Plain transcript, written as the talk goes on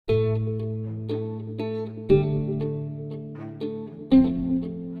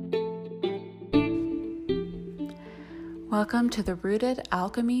Welcome to the Rooted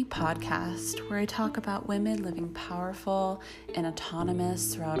Alchemy podcast, where I talk about women living powerful and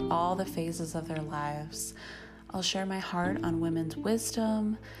autonomous throughout all the phases of their lives. I'll share my heart on women's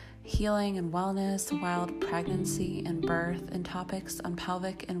wisdom, healing and wellness, wild pregnancy and birth, and topics on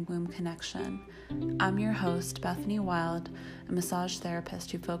pelvic and womb connection. I'm your host, Bethany Wild, a massage therapist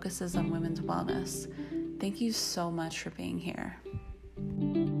who focuses on women's wellness. Thank you so much for being here.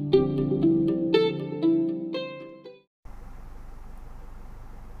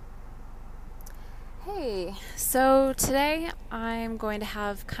 Hey, so today I'm going to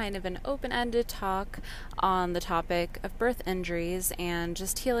have kind of an open-ended talk on the topic of birth injuries and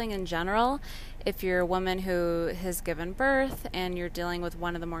just healing in general. If you're a woman who has given birth and you're dealing with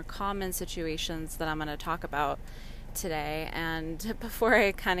one of the more common situations that I'm going to talk about today. And before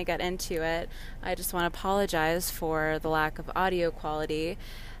I kind of get into it, I just want to apologize for the lack of audio quality.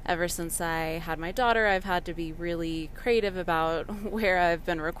 Ever since I had my daughter, I've had to be really creative about where I've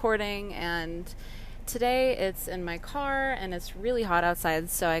been recording, and today it's in my car and it's really hot outside,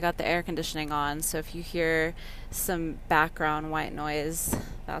 so I got the air conditioning on. So if you hear some background white noise,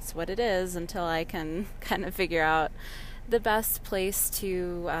 that's what it is until I can kind of figure out the best place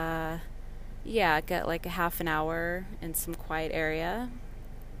to get like a half an hour in some quiet area.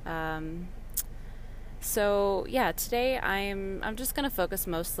 Today I'm just going to focus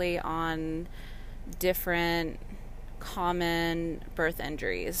mostly on different common birth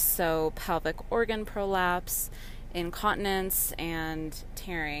injuries, so pelvic organ prolapse, incontinence, and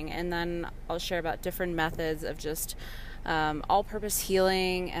tearing, and then I'll share about different methods of just all-purpose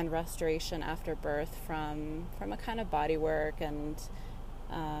healing and restoration after birth from a kind of body work and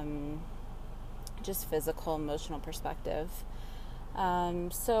just physical, emotional perspective. When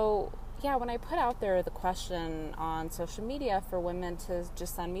I put out there the question on social media for women to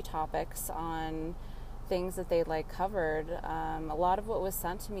just send me topics on things that they'd like covered, a lot of what was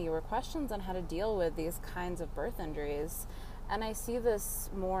sent to me were questions on how to deal with these kinds of birth injuries. And I see this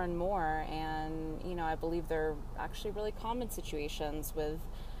more and more, and I believe they're actually really common situations with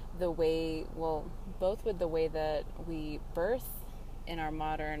both with the way that we birth in our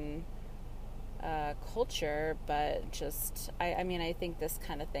modern culture, but I think this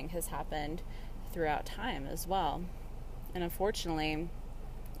kind of thing has happened throughout time as well. And unfortunately,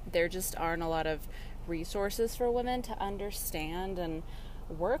 there just aren't a lot of resources for women to understand and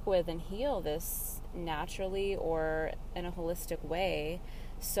work with and heal this naturally or in a holistic way.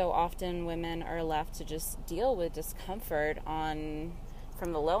 So often women are left to just deal with discomfort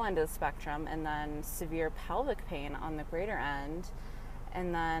from the low end of the spectrum, and then severe pelvic pain on the greater end.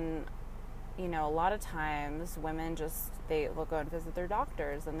 And then a lot of times women they'll go and visit their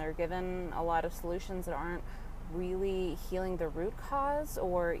doctors, and they're given a lot of solutions that aren't really healing the root cause,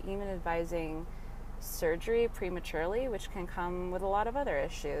 or even advising surgery prematurely, which can come with a lot of other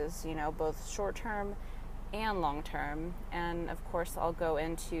issues, both short-term and long-term. And of course, I'll go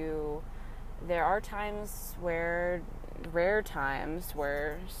into, there are rare times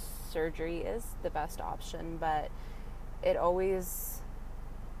where surgery is the best option, but it's always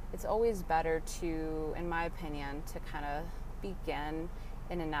better to, in my opinion, to kind of begin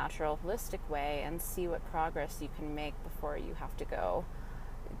in a natural, holistic way and see what progress you can make before you have to go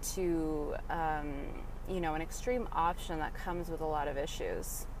to, an extreme option that comes with a lot of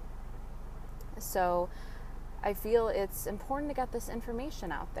issues. So I feel it's important to get this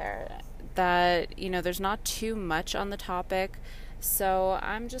information out there that, there's not too much on the topic. So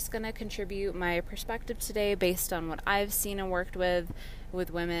I'm just going to contribute my perspective today based on what I've seen and worked with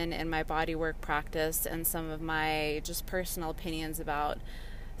women in my bodywork practice, and some of my just personal opinions about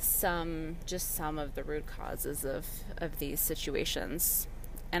some of the root causes of these situations.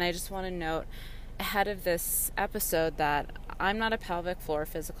 And I just want to note ahead of this episode that I'm not a pelvic floor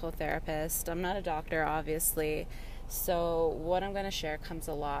physical therapist. I'm not a doctor, obviously. So what I'm going to share comes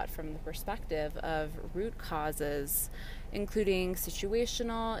a lot from the perspective of root causes, including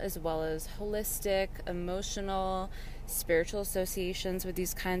situational as well as holistic, emotional, spiritual associations with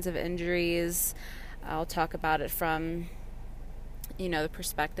these kinds of injuries. I'll talk about it from, the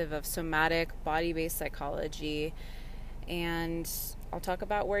perspective of somatic, body-based psychology, and I'll talk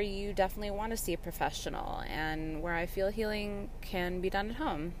about where you definitely want to see a professional and where I feel healing can be done at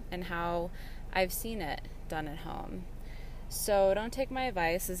home and how I've seen it done at home. So don't take my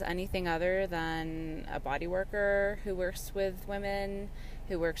advice as anything other than a body worker who works with women,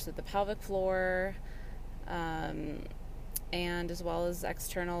 who works with the pelvic floor, and as well as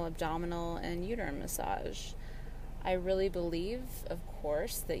external abdominal and uterine massage. I really believe, of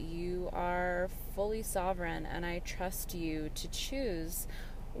course, that you are fully sovereign, and I trust you to choose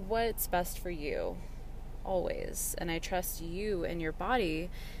what's best for you. always. And I trust you and your body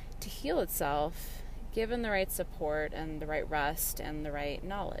to heal itself, given the right support and the right rest and the right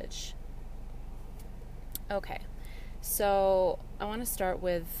knowledge. Okay, so I want to start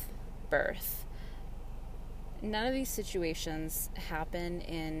with birth. None of these situations happen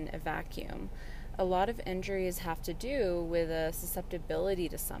in a vacuum. A lot of injuries have to do with a susceptibility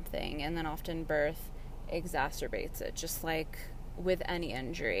to something, and then often birth exacerbates it, just like with any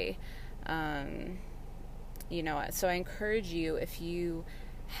injury. So I encourage you, if you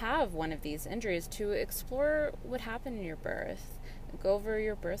have one of these injuries, to explore what happened in your birth. Go over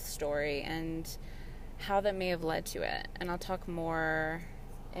your birth story and how that may have led to it. And I'll talk more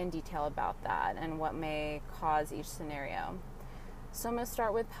in detail about that and what may cause each scenario. So I'm going to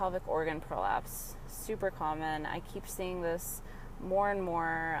start with pelvic organ prolapse. Super common. I keep seeing this more and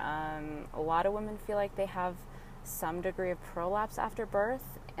more. A lot of women feel like they have some degree of prolapse after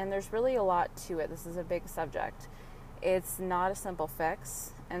birth, and there's really a lot to it. This is a big subject. It's not a simple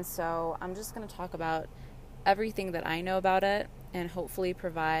fix, and so I'm just going to talk about everything that I know about it and hopefully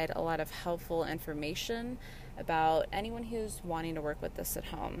provide a lot of helpful information about anyone who's wanting to work with this at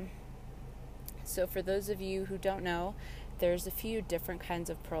home. So for those of you who don't know, there's a few different kinds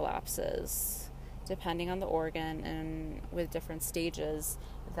of prolapses depending on the organ and with different stages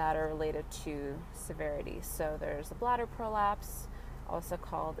that are related to severity. So there's a bladder prolapse, also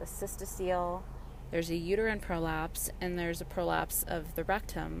called a cystocele. There's a uterine prolapse, and there's a prolapse of the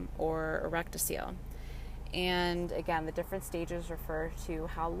rectum or a rectocele. And again, the different stages refer to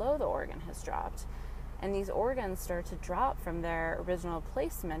how low the organ has dropped. And these organs start to drop from their original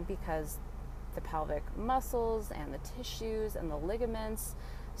placement because the pelvic muscles and the tissues and the ligaments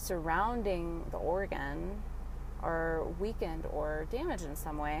surrounding the organ are weakened or damaged in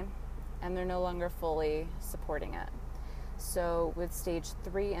some way, and they're no longer fully supporting it. So with stage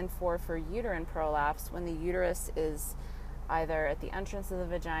 3 and 4 for uterine prolapse, when the uterus is either at the entrance of the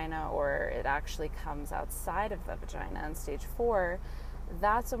vagina or it actually comes outside of the vagina in stage 4,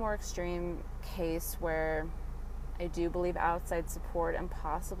 that's a more extreme case where I do believe outside support and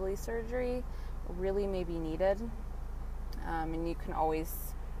possibly surgery really may be needed. And you can always,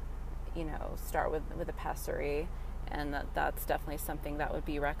 start with a pessary, and that's definitely something that would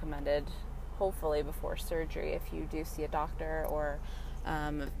be recommended, hopefully before surgery, if you do see a doctor or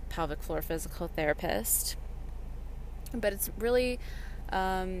a pelvic floor physical therapist. But it's really,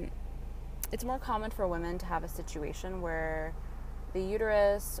 it's more common for women to have a situation where the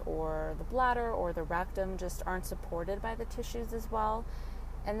uterus or the bladder or the rectum just aren't supported by the tissues as well.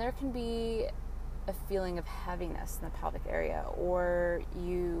 And there can be a feeling of heaviness in the pelvic area, or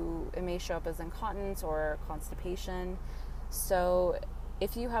it may show up as incontinence or constipation. So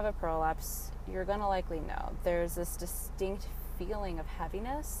if you have a prolapse, you're going to likely know there's this distinct feeling of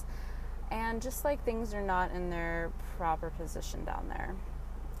heaviness, and just like things are not in their proper position down there.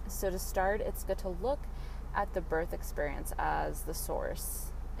 So to start, it's good to look at the birth experience as the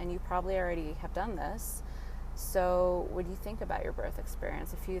source, and you probably already have done this. So what do you think about your birth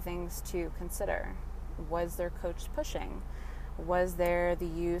experience? A few things to consider. Was there coached pushing? Was there the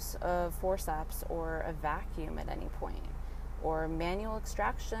use of forceps or a vacuum at any point? Or manual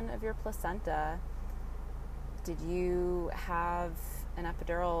extraction of your placenta? Did you have an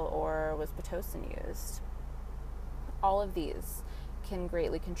epidural or was Pitocin used? All of these can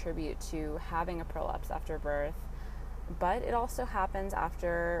greatly contribute to having a prolapse after birth, but it also happens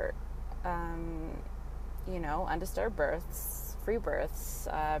after undisturbed births, free births,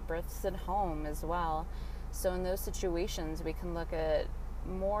 births at home as well. So in those situations, we can look at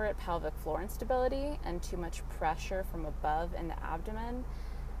pelvic floor instability and too much pressure from above in the abdomen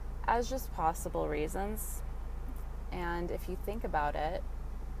as just possible reasons. And if you think about it,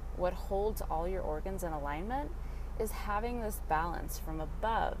 what holds all your organs in alignment is having this balance from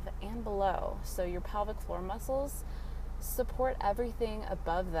above and below. So your pelvic floor muscles support everything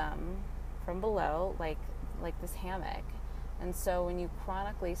above them from below, like this hammock. And so when you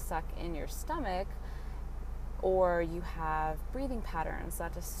chronically suck in your stomach, or you have breathing patterns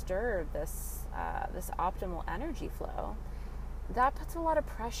that disturb this optimal energy flow, that puts a lot of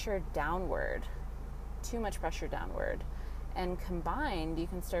pressure downward, too much pressure downward. And combined, you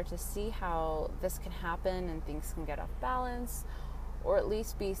can start to see how this can happen and things can get off balance, or at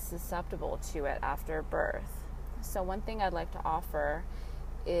least be susceptible to it after birth. So one thing I'd like to offer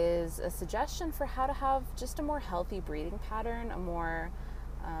is a suggestion for how to have just a more healthy breathing pattern, a more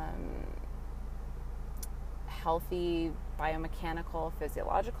healthy biomechanical,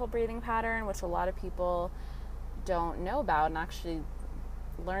 physiological breathing pattern, which a lot of people don't know about and actually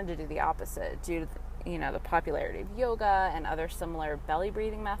learn to do the opposite due to the popularity of yoga and other similar belly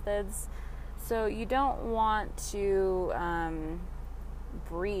breathing methods. So you don't want to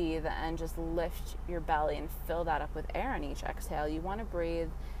breathe and just lift your belly and fill that up with air on each exhale. You want to breathe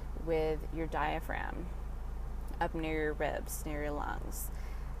with your diaphragm up near your ribs, near your lungs.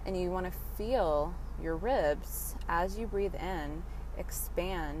 And you want to feel your ribs as you breathe in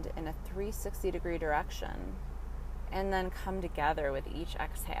expand in a 360-degree direction and then come together with each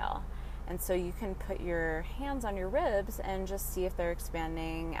exhale. And so you can put your hands on your ribs and just see if they're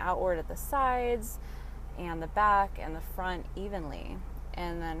expanding outward at the sides and the back and the front evenly,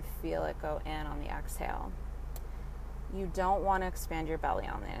 and then feel it go in on the exhale. You don't want to expand your belly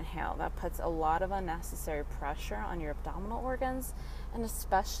on the inhale. That puts a lot of unnecessary pressure on your abdominal organs, and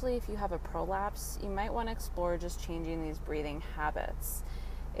especially if you have a prolapse, you might want to explore just changing these breathing habits.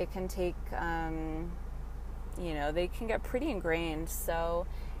 It can take, they can get pretty ingrained, so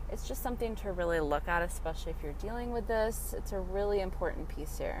it's just something to really look at, especially if you're dealing with this. It's a really important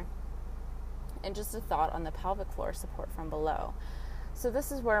piece here. And just a thought on the pelvic floor support from below. So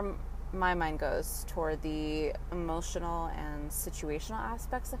this is where my mind goes toward the emotional and situational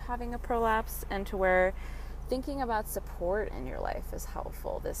aspects of having a prolapse, and to where thinking about support in your life is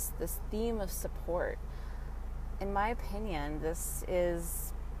helpful. This theme of support. In my opinion, this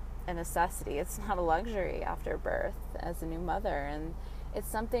is a necessity. It's not a luxury after birth as a new mother, and it's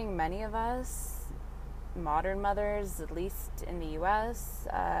something many of us, modern mothers, at least in the U.S.,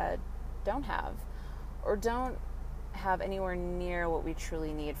 don't have, or don't have anywhere near what we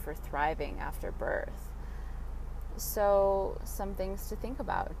truly need for thriving after birth. So some things to think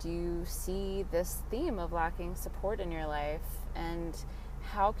about. Do you see this theme of lacking support in your life, and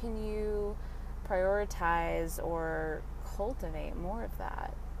how can you prioritize or cultivate more of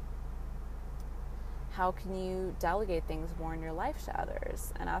that? How can you delegate things more in your life to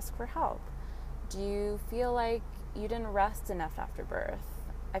others and ask for help? Do you feel like you didn't rest enough after birth?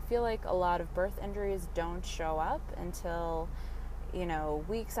 I feel like a lot of birth injuries don't show up until,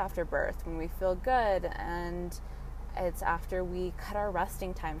 weeks after birth, when we feel good, and it's after we cut our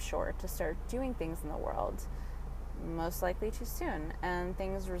resting time short to start doing things in the world, most likely too soon, and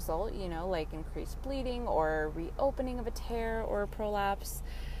things result, like increased bleeding or reopening of a tear or a prolapse.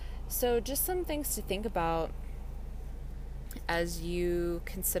 So just some things to think about as you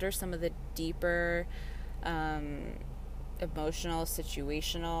consider some of the deeper emotional,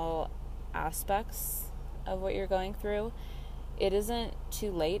 situational aspects of what you're going through. It isn't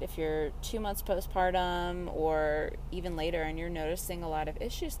too late if you're 2 months postpartum or even later and you're noticing a lot of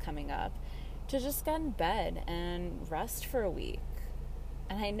issues coming up, to just get in bed and rest for a week.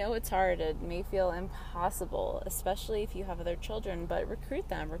 And I know it's hard. It may feel impossible, especially if you have other children, but recruit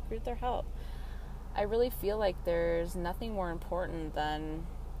their help. I really feel like there's nothing more important than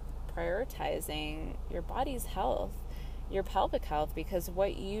prioritizing your body's health, your pelvic health, because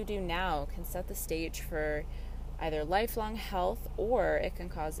what you do now can set the stage for either lifelong health, or it can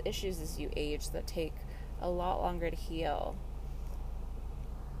cause issues as you age that take a lot longer to heal.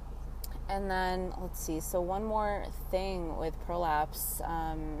 And then, let's see, so one more thing with prolapse,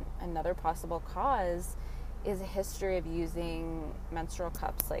 another possible cause is a history of using menstrual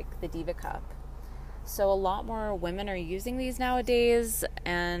cups like the Diva cup. So a lot more women are using these nowadays,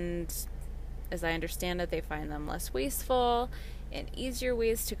 and as I understand it, they find them less wasteful and easier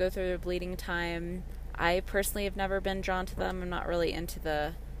ways to go through their bleeding time. I personally have never been drawn to them. I'm not really into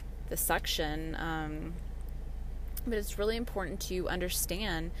the suction, but it's really important to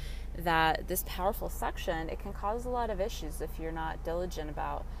understand that this powerful suction, it can cause a lot of issues if you're not diligent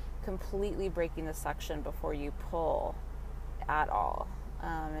about completely breaking the suction before you pull at all.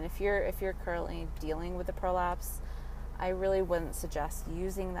 And if you're currently dealing with a prolapse, I really wouldn't suggest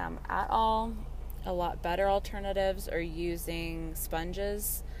using them at all. A lot better alternatives are using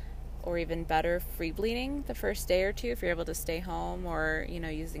sponges, or even better, free bleeding the first day or two if you're able to stay home, or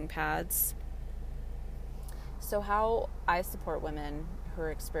using pads. So how I support women who are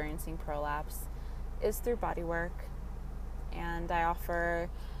experiencing prolapse is through body work, and I offer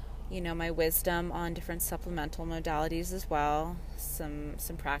my wisdom on different supplemental modalities as well, some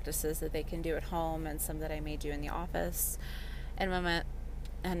practices that they can do at home and some that I may do in the office.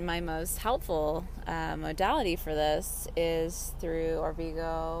 And my most helpful modality for this is through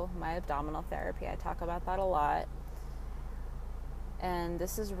Orvigo, my abdominal therapy. I talk about that a lot. And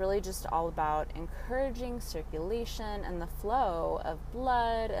this is really just all about encouraging circulation and the flow of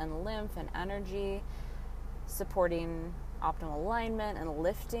blood and lymph and energy, supporting optimal alignment and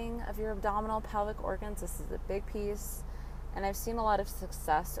lifting of your abdominal pelvic organs. This is a big piece. And I've seen a lot of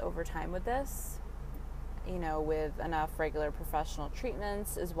success over time with this, with enough regular professional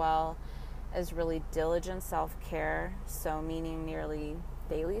treatments, as well as really diligent self-care. So meaning nearly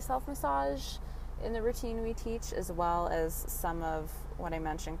daily self-massage in the routine we teach, as well as some of what I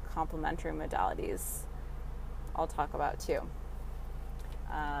mentioned, complementary modalities I'll talk about too.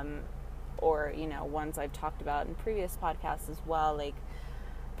 Or, ones I've talked about in previous podcasts as well, like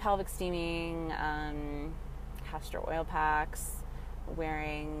pelvic steaming, castor oil packs,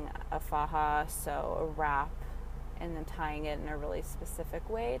 wearing a faja, so a wrap, and then tying it in a really specific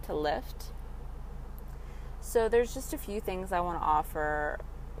way to lift. So there's just a few things I want to offer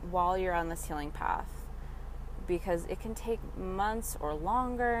while you're on this healing path, because it can take months or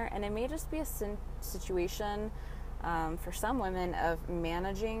longer, and it may just be a situation for some women of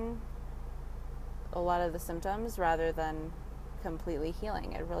managing a lot of the symptoms rather than completely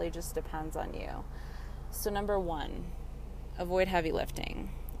healing. It really just depends on you. So number 1, avoid heavy lifting.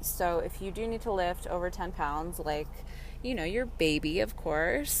 So if you do need to lift over 10 pounds, like, your baby, of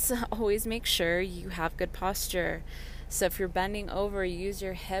course, always make sure you have good posture. So if you're bending over, use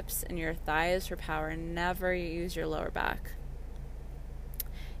your hips and your thighs for power. Never use your lower back.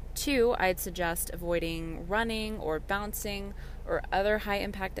 2, I'd suggest avoiding running or bouncing or other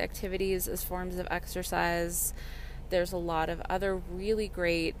high-impact activities as forms of exercise. There's a lot of other really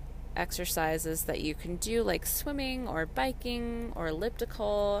great exercises that you can do, like swimming or biking or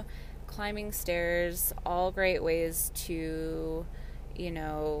elliptical, climbing stairs, all great ways to,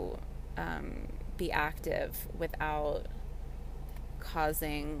 be active without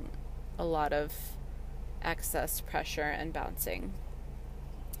causing a lot of excess pressure and bouncing.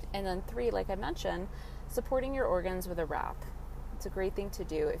 And then 3, like I mentioned, supporting your organs with a wrap. It's a great thing to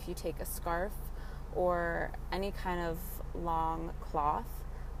do if you take a scarf or any kind of long cloth.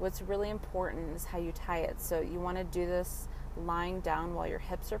 What's really important is how you tie it. So you want to do this lying down while your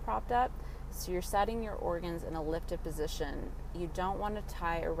hips are propped up. So you're setting your organs in a lifted position. You don't want to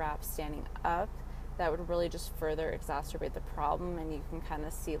tie a wrap standing up. That would really just further exacerbate the problem, and you can kind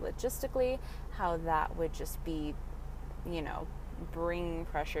of see logistically how that would just be, bringing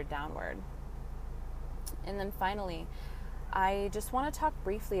pressure downward. And then finally, I just want to talk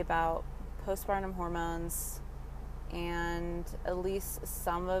briefly about postpartum hormones and at least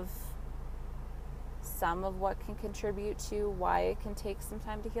some of what can contribute to why it can take some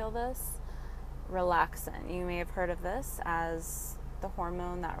time to heal this. Relaxin. You may have heard of this as the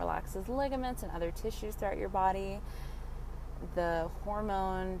hormone that relaxes ligaments and other tissues throughout your body. The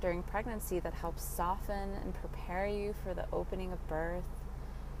hormone during pregnancy that helps soften and prepare you for the opening of birth.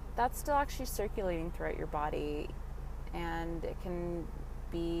 That's still actually circulating throughout your body, and it can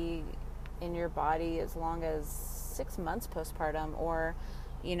be in your body as long as 6 months postpartum, or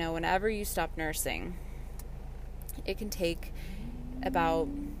whenever you stop nursing. It can take about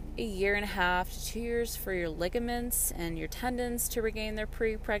 1.5 to 2 years for your ligaments and your tendons to regain their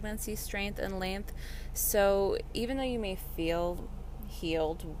pre-pregnancy strength and length. So even though you may feel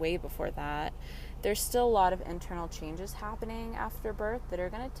healed way before that, there's still a lot of internal changes happening after birth that are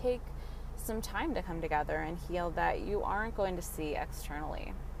going to take some time to come together and heal that you aren't going to see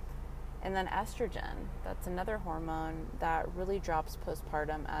externally. And then estrogen, that's another hormone that really drops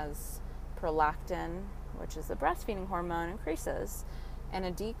postpartum as prolactin, which is the breastfeeding hormone, increases. And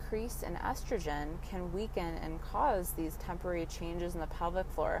a decrease in estrogen can weaken and cause these temporary changes in the pelvic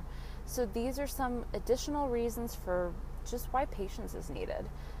floor. So these are some additional reasons for just why patience is needed.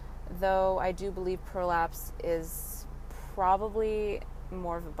 Though I do believe prolapse is probably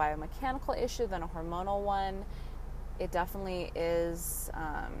more of a biomechanical issue than a hormonal one, it definitely is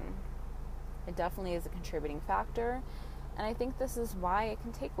a contributing factor. And I think this is why it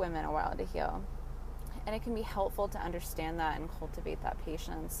can take women a while to heal. And it can be helpful to understand that and cultivate that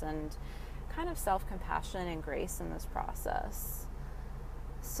patience and kind of self-compassion and grace in this process.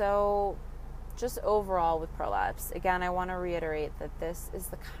 So just overall with prolapse, again, I want to reiterate that this is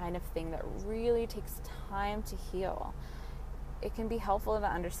the kind of thing that really takes time to heal. It can be helpful to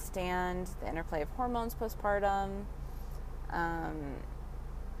understand the interplay of hormones postpartum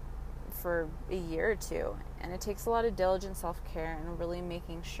for a year or two. And it takes a lot of diligent self-care and really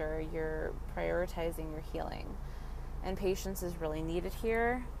making sure you're prioritizing your healing. And patience is really needed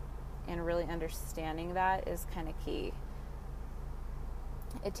here, and really understanding that is kind of key.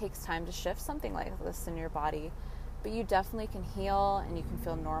 It takes time to shift something like this in your body, but you definitely can heal and you can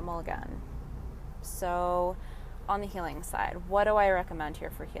feel normal again. So on the healing side, what do I recommend here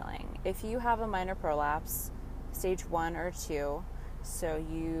for healing? If you have a minor prolapse, stage 1 or 2, so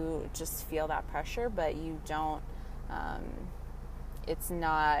you just feel that pressure, but you don't,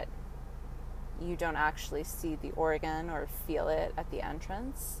 you don't actually see the organ or feel it at the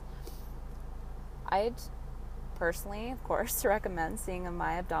entrance. I'd personally, of course, recommend seeing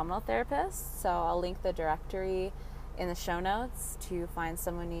my abdominal therapist. So I'll link the directory in the show notes to find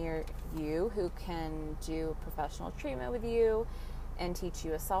someone near you who can do professional treatment with you and teach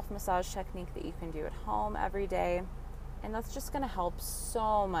you a self-massage technique that you can do at home every day. And that's just going to help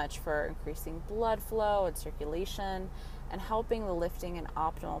so much for increasing blood flow and circulation and helping the lifting and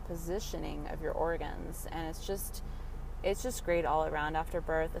optimal positioning of your organs. And it's just great all around after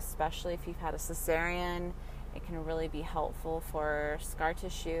birth, especially if you've had a cesarean. It can really be helpful for scar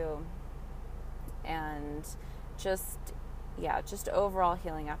tissue and just overall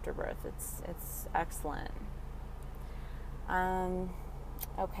healing after birth. It's excellent.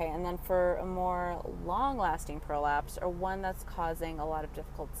 Okay, and then for a more long-lasting prolapse, or one that's causing a lot of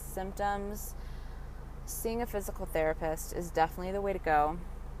difficult symptoms, seeing a physical therapist is definitely the way to go.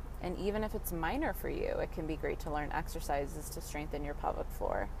 And even if it's minor for you, it can be great to learn exercises to strengthen your pelvic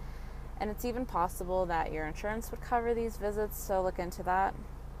floor. And it's even possible that your insurance would cover these visits, so look into that.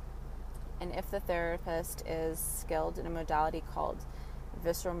 And if the therapist is skilled in a modality called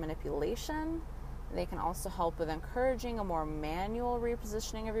visceral manipulation, they can also help with encouraging a more manual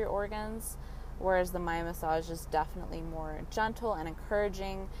repositioning of your organs, whereas the Maya massage is definitely more gentle and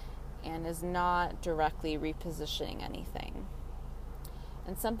encouraging and is not directly repositioning anything.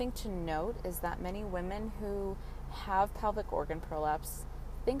 And something to note is that many women who have pelvic organ prolapse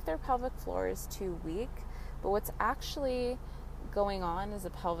think their pelvic floor is too weak, but what's actually going on is a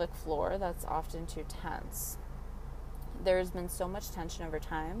pelvic floor that's often too tense. There's been so much tension over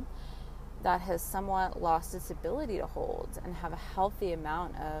time that has somewhat lost its ability to hold and have a healthy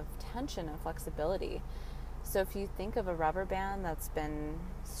amount of tension and flexibility. So if you think of a rubber band that's been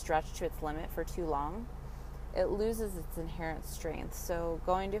stretched to its limit for too long, it loses its inherent strength. So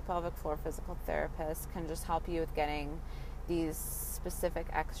going to a pelvic floor physical therapist can just help you with getting these specific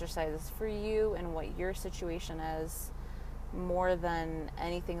exercises for you and what your situation is, more than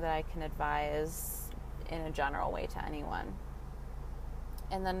anything that I can advise in a general way to anyone.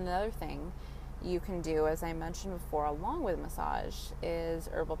 And then another thing you can do, as I mentioned before, along with massage, is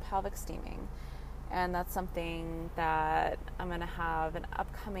herbal pelvic steaming. And that's something that I'm going to have an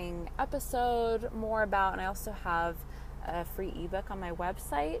upcoming episode more about. And I also have a free ebook on my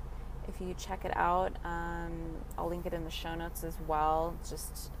website. If you check it out, I'll link it in the show notes as well. It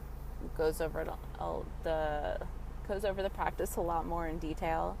just goes over the practice a lot more in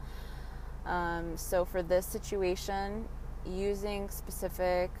detail. So for this situation, using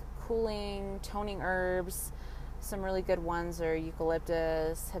specific cooling, toning herbs, some really good ones are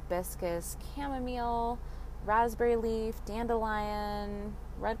eucalyptus, hibiscus, chamomile, raspberry leaf, dandelion,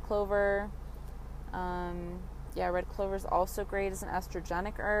 red clover. Red clover is also great as an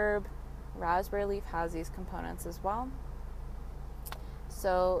estrogenic herb. Raspberry leaf has these components as well.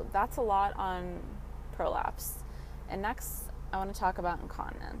 So that's a lot on prolapse. And next, I want to talk about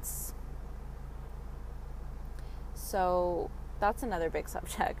incontinence. So that's another big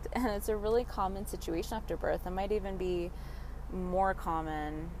subject, and it's a really common situation after birth. It might even be more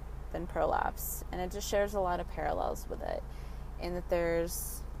common than prolapse, and it just shares a lot of parallels with it, in that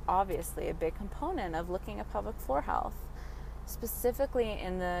there's obviously a big component of looking at pelvic floor health, specifically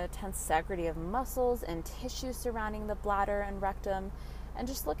in the tensegrity of muscles and tissue surrounding the bladder and rectum, and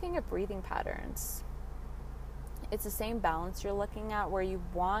just looking at breathing patterns. It's the same balance you're looking at, where you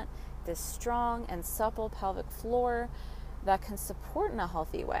want this strong and supple pelvic floor that can support in a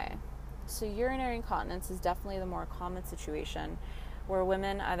healthy way. So urinary incontinence is definitely the more common situation, where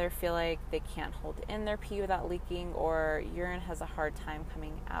women either feel like they can't hold in their pee without leaking, or urine has a hard time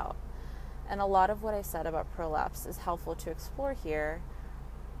coming out. And a lot of what I said about prolapse is helpful to explore here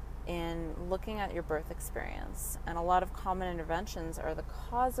in looking at your birth experience. And a lot of common interventions are the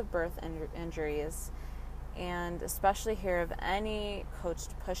cause of birth injuries, and especially here of any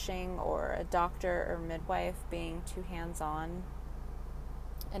coached pushing or a doctor or midwife being too hands-on.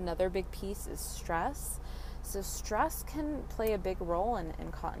 Another big piece is stress. So stress can play a big role in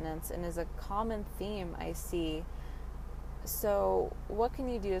incontinence and is a common theme I see. So what can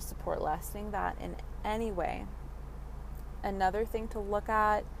you do to support lessening that in any way? Another thing to look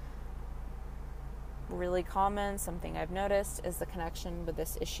at, really common, something I've noticed, is the connection with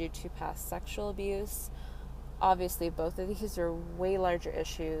this issue to past sexual abuse. Obviously, both of these are way larger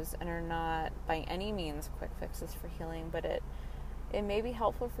issues and are not by any means quick fixes for healing, but it may be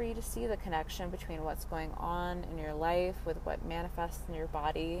helpful for you to see the connection between what's going on in your life with what manifests in your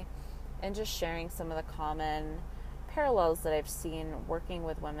body, and just sharing some of the common parallels that I've seen working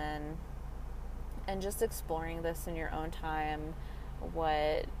with women, and just exploring this in your own time,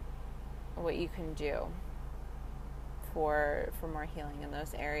 what you can do for more healing in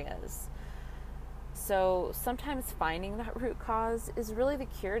those areas. So sometimes finding that root cause is really the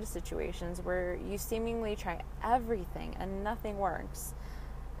cure to situations where you seemingly try everything and nothing works.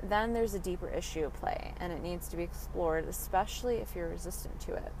 Then there's a deeper issue at play, and it needs to be explored, especially if you're resistant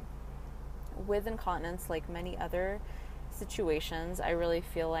to it. With incontinence, like many other situations, I really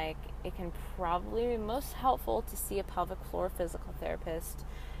feel like it can probably be most helpful to see a pelvic floor physical therapist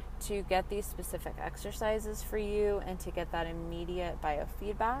to get these specific exercises for you and to get that immediate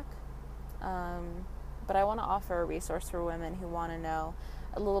biofeedback. But I want to offer a resource for women who want to know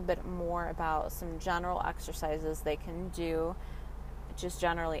a little bit more about some general exercises they can do just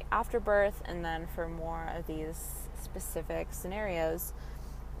generally after birth, and then for more of these specific scenarios.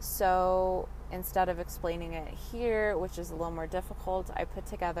 So instead of explaining it here, which is a little more difficult, I put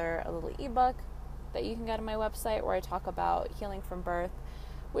together a little ebook that you can get on my website where I talk about healing from birth,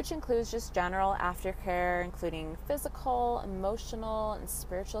 which includes just general aftercare, including physical, emotional, and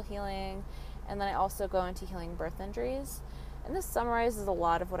spiritual healing. And then I also go into healing birth injuries. And this summarizes a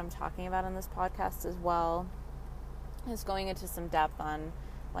lot of what I'm talking about in this podcast as well. It's going into some depth on,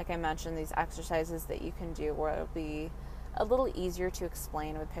 like I mentioned, these exercises that you can do where it'll be a little easier to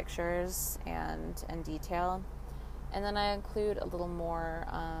explain with pictures and detail. And then I include a little more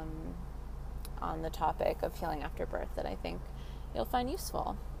on the topic of healing after birth that I think you'll find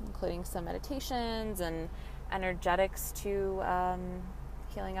useful, including some meditations and energetics to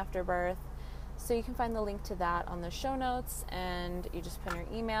healing after birth. So you can find the link to that on the show notes, and you just put in your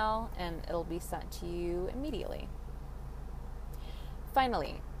email and it'll be sent to you immediately.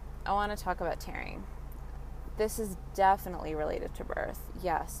 Finally, I want to talk about tearing. This is definitely related to birth,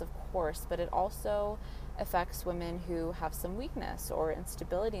 yes, of course, but it also affects women who have some weakness or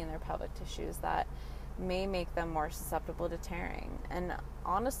instability in their pelvic tissues that may make them more susceptible to tearing. And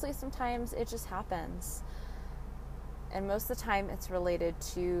honestly, sometimes it just happens. And most of the time it's related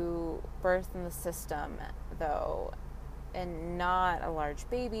to birth in the system, though, and not a large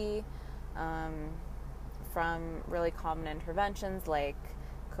baby, from really common interventions like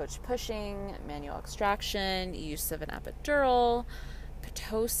coach pushing, manual extraction, use of an epidural,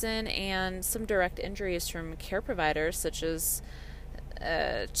 Pitocin, and some direct injuries from care providers such as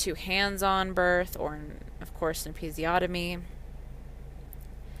to hands-on birth or, of course, an episiotomy.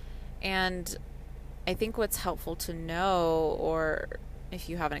 And I think what's helpful to know, or if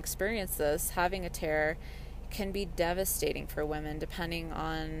you haven't experienced this, having a tear can be devastating for women depending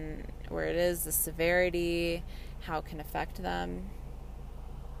on where it is, the severity, how it can affect them.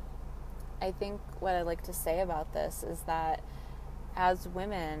 I think what I like to say about this is that as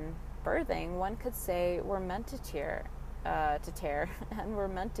women birthing, one could say we're meant to tear, and we're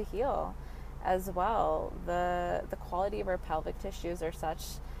meant to heal as well. The quality of our pelvic tissues are such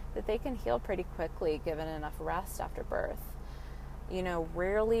that they can heal pretty quickly given enough rest after birth. You know,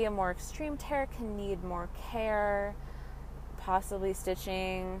 rarely a more extreme tear can need more care, possibly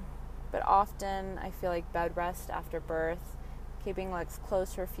stitching, but often I feel like bed rest after birth, keeping legs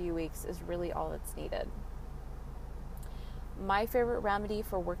closed for a few weeks is really all that's needed. My favorite remedy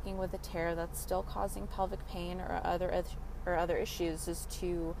for working with a tear that's still causing pelvic pain or other issues is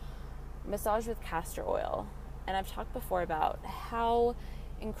to massage with castor oil. And I've talked before about how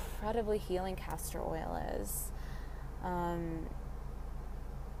incredibly healing castor oil is.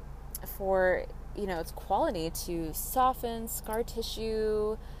 For, you know, its quality to soften scar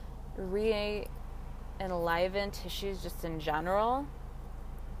tissue, re-enliven tissues just in general.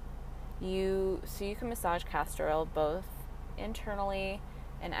 So you can massage castor oil both internally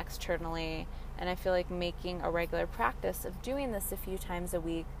and externally, and I feel like making a regular practice of doing this a few times a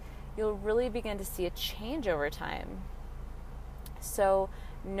week, you'll really begin to see a change over time. So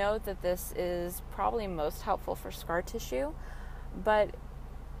note that this is probably most helpful for scar tissue,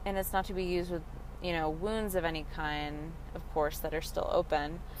 and it's not to be used with, you know, wounds of any kind, of course, that are still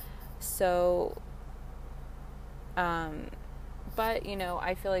open. So, but, you know,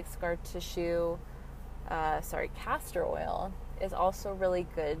 I feel like castor oil is also really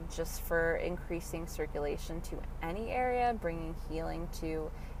good just for increasing circulation to any area, bringing healing to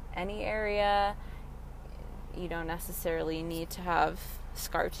any area. You don't necessarily need to have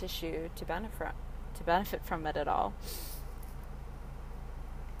scar tissue to benefit from it at all.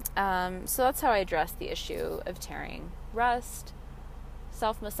 So that's how I address the issue of tearing. Rest,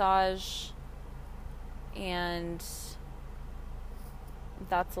 self-massage, and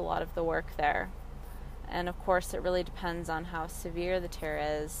that's a lot of the work there. And of course, it really depends on how severe the tear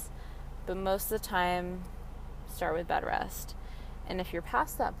is, but most of the time, start with bed rest. And if you're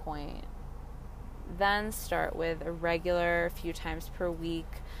past that point, then start with a regular, few times per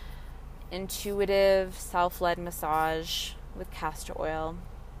week, intuitive, self-led massage with castor oil.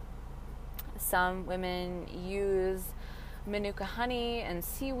 Some women use manuka honey and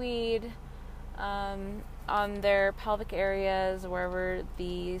seaweed on their pelvic areas, wherever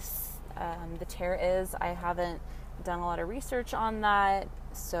the tear is. I haven't done a lot of research on that,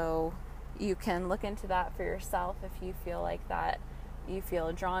 so you can look into that for yourself if you feel like that, you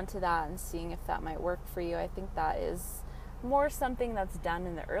feel drawn to that, and seeing if that might work for you. I think that is more something that's done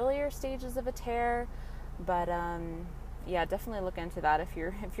in the earlier stages of a tear, but yeah, definitely look into that if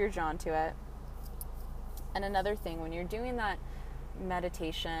you're drawn to it. And another thing, when you're doing that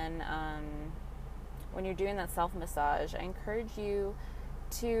meditation, when you're doing that self-massage, I encourage you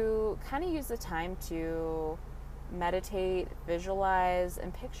to kind of use the time to meditate, visualize,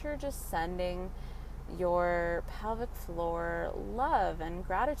 and picture just sending your pelvic floor love and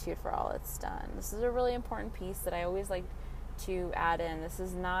gratitude for all it's done. This is a really important piece that I always like to add in. This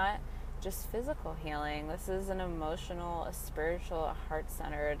is not just physical healing. This is an emotional, a spiritual, a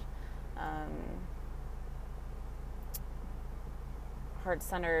heart-centered,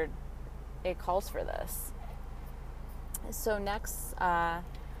 it calls for this. So next,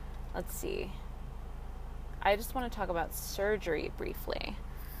 let's see. I just want to talk about surgery briefly.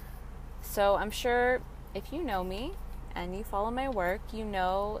 So I'm sure if you know me and you follow my work, you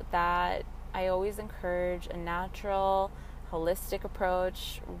know that I always encourage a natural, holistic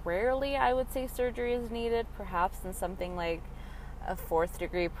approach. Rarely, I would say, surgery is needed, perhaps in something like a 4th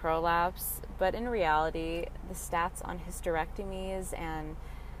degree prolapse. But in reality, the stats on hysterectomies and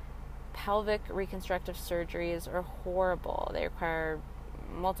pelvic reconstructive surgeries are horrible. They require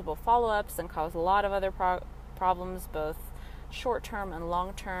multiple follow-ups and cause a lot of other problems, both short-term and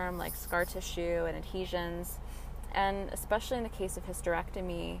long-term, like scar tissue and adhesions, and especially in the case of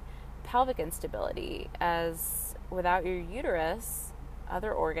hysterectomy, pelvic instability, as without your uterus,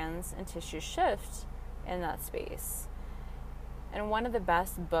 other organs and tissues shift in that space. And one of the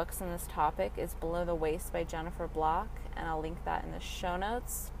best books on this topic is Below the Waist by Jennifer Block, and I'll link that in the show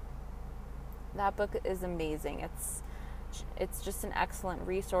notes. That book is amazing. It's just an excellent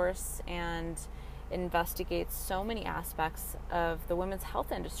resource, and investigates so many aspects of the women's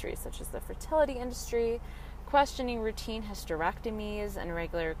health industry, such as the fertility industry, questioning routine hysterectomies and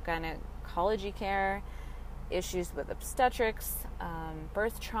regular gynecology care, issues with obstetrics,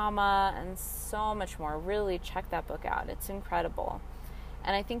 birth trauma, and so much more. Really check that book out. It's incredible.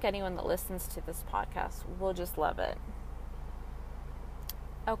 And I think anyone that listens to this podcast will just love it.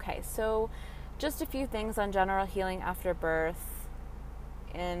 Okay, so just a few things on general healing after birth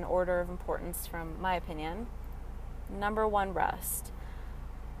in order of importance from my opinion. Number 1, rest.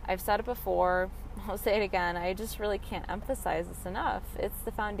 I've said it before, I'll say it again, I just really can't emphasize this enough. It's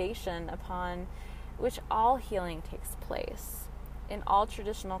the foundation upon which all healing takes place. In all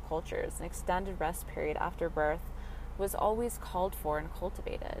traditional cultures, an extended rest period after birth was always called for and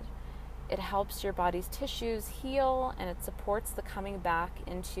cultivated. It helps your body's tissues heal, and it supports the coming back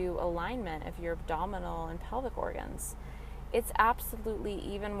into alignment of your abdominal and pelvic organs. It's absolutely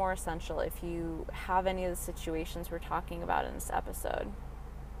even more essential if you have any of the situations we're talking about in this episode.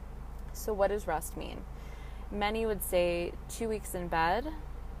 So what does rest mean? Many would say 2 weeks in bed,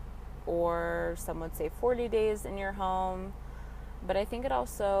 or some would say 40 days in your home, but I think it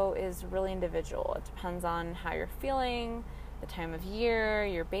also is really individual. It depends on how you're feeling, the time of year,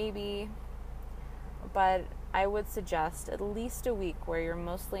 your baby, but I would suggest at least a week where you're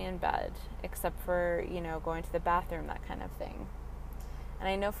mostly in bed, except for, going to the bathroom, that kind of thing. And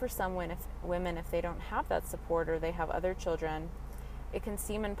I know for some women, if they don't have that support or they have other children, it can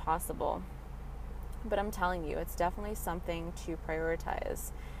seem impossible. But I'm telling you, it's definitely something to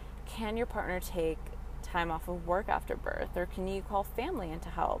prioritize. Can your partner take time off of work after birth, or can you call family in to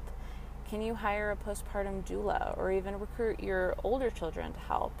help? Can you hire a postpartum doula, or even recruit your older children to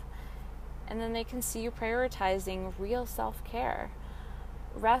help? And then they can see you prioritizing real self-care.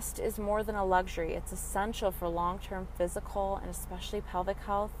 Rest is more than a luxury. It's essential for long-term physical and especially pelvic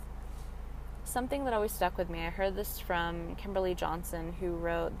health. Something that always stuck with me, I heard this from Kimberly Johnson, who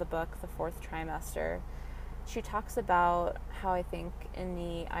wrote the book, The Fourth Trimester. She talks about how I think in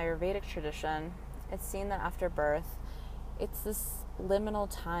the Ayurvedic tradition, it's seen that after birth, it's this liminal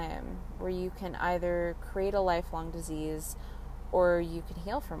time where you can either create a lifelong disease or you can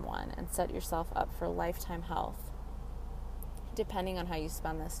heal from one and set yourself up for lifetime health, depending on how you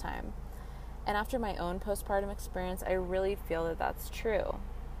spend this time. And after my own postpartum experience, I really feel that that's true.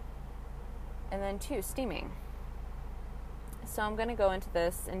 And then 2, steaming. So I'm going to go into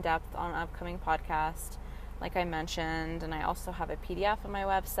this in depth on an upcoming podcast, like I mentioned, and I also have a PDF on my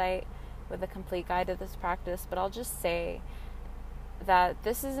website with a complete guide to this practice, but I'll just say that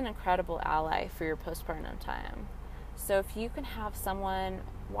this is an incredible ally for your postpartum time. So if you can have someone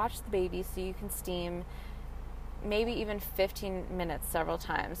watch the baby so you can steam maybe even 15 minutes several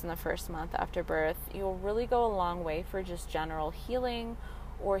times in the first month after birth, you'll really go a long way for just general healing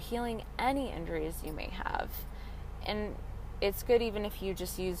or healing any injuries you may have. And it's good even if you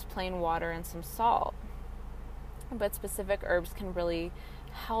just use plain water and some salt. But specific herbs can really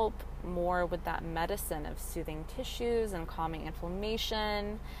help more with that medicine of soothing tissues and calming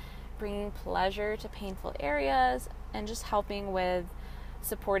inflammation, bringing pleasure to painful areas, and just helping with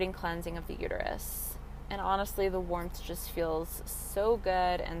supporting cleansing of the uterus. And honestly, the warmth just feels so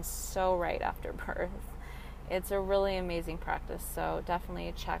good and so right after birth. It's a really amazing practice, so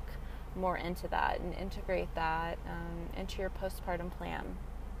definitely check more into that and integrate that into your postpartum plan.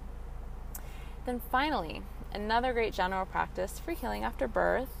 Then finally, another great general practice for healing after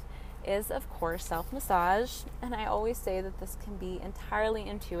birth is, of course, self-massage. And I always say that this can be entirely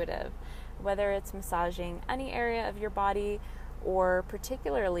intuitive, whether it's massaging any area of your body or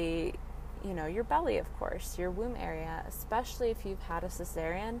particularly, your belly, of course, your womb area, especially if you've had a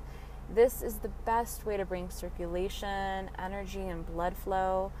cesarean. This is the best way to bring circulation, energy, and blood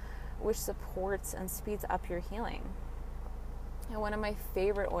flow, which supports and speeds up your healing. And one of my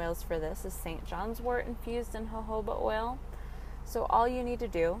favorite oils for this is St. John's wort infused in jojoba oil. So all you need to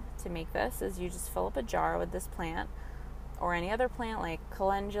do to make this is you just fill up a jar with this plant or any other plant like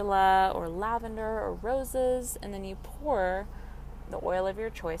calendula or lavender or roses, and then you pour the oil of your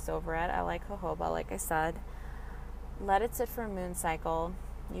choice over it. I like jojoba, like I said. Let it sit for a moon cycle.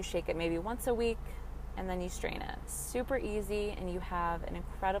 You shake it maybe once a week, and then you strain it. Super easy, and you have an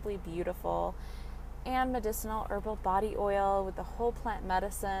incredibly beautiful and medicinal herbal body oil with the whole plant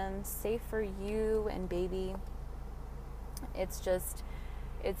medicine, safe for you and baby. It's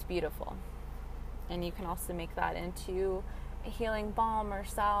beautiful. And you can also make that into a healing balm or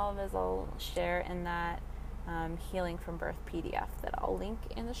salve, as I'll share in that Healing from Birth PDF that I'll link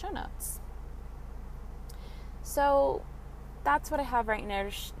in the show notes. So that's what I have right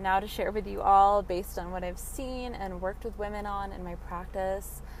now to share with you all based on what I've seen and worked with women on in my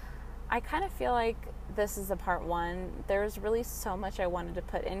practice. I kind of feel like this is a part one. There's really so much I wanted to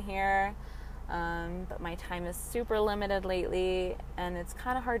put in here, but my time is super limited lately, and it's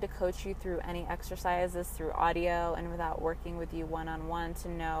kind of hard to coach you through any exercises through audio and without working with you one-on-one to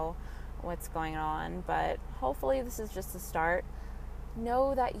know what's going on. But hopefully this is just a start.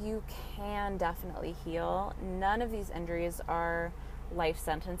 Know that you can definitely heal. None of these injuries are life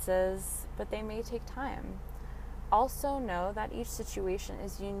sentences, but they may take time. Also know that each situation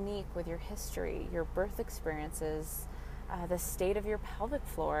is unique with your history, your birth experiences, the state of your pelvic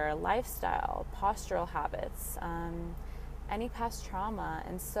floor, lifestyle, postural habits, any past trauma.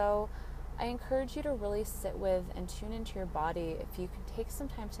 And so I encourage you to really sit with and tune into your body. If you can take some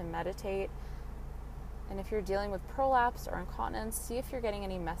time to meditate, and if you're dealing with prolapse or incontinence, see if you're getting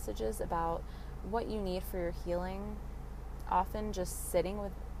any messages about what you need for your healing. Often just sitting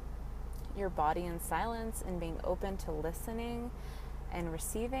with your body in silence and being open to listening and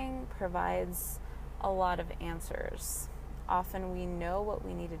receiving provides a lot of answers. Often we know what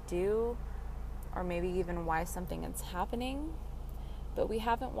we need to do, or maybe even why something is happening, but we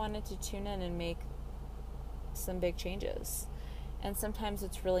haven't wanted to tune in and make some big changes. And sometimes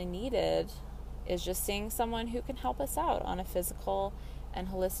what's really needed is just seeing someone who can help us out on a physical and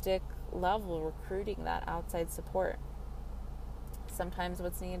holistic level, recruiting that outside support. Sometimes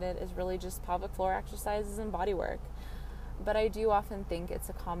what's needed is really just pelvic floor exercises and body work. But I do often think it's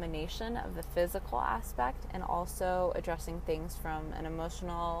a combination of the physical aspect and also addressing things from an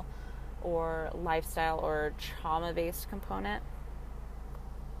emotional or lifestyle or trauma-based component.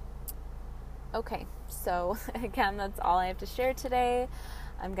 Okay, so again, that's all I have to share today.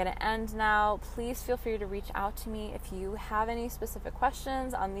 I'm going to end now. Please feel free to reach out to me if you have any specific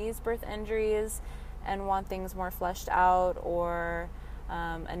questions on these birth injuries and want things more fleshed out, or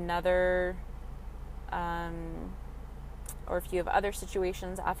or if you have other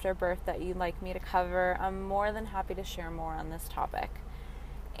situations after birth that you'd like me to cover. I'm more than happy to share more on this topic.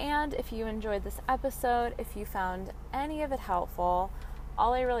 And if you enjoyed this episode, if you found any of it helpful,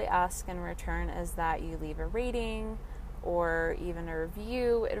 all I really ask in return is that you leave a rating or even a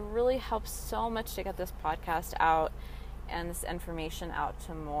review. It really helps so much to get this podcast out and this information out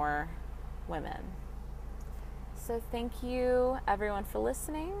to more women. So thank you everyone for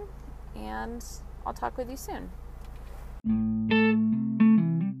listening, and I'll talk with you soon.